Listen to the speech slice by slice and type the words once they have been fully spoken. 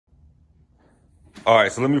All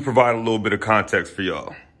right, so let me provide a little bit of context for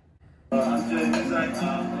y'all. I'm JJ Muzacz.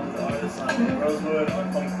 I'm the artist on Rosewood,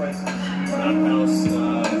 on Funky Places, Mountain House,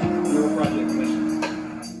 River Project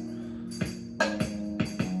Commission.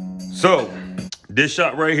 So, this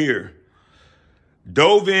shot right here.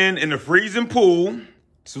 Dove in the freezing pool.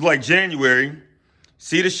 This was like January.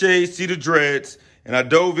 See the shades, see the dreads. And I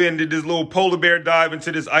dove in, did this little polar bear dive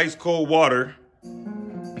into this ice cold water.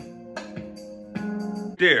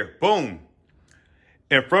 There, boom.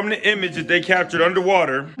 And from the image that they captured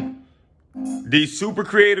underwater, these super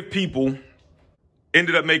creative people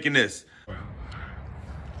ended up making this.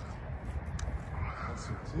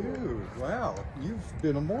 Dude, wow, you've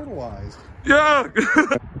been immortalized. Yeah.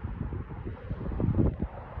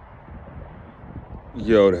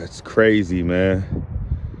 Yo, that's crazy, man.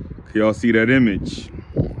 Can y'all see that image?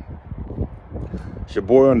 It's your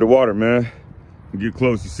boy underwater, man. Get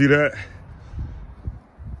close, you see that?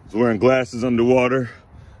 He's wearing glasses underwater.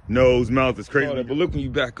 Nose, mouth is crazy. But look when you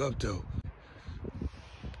back up though.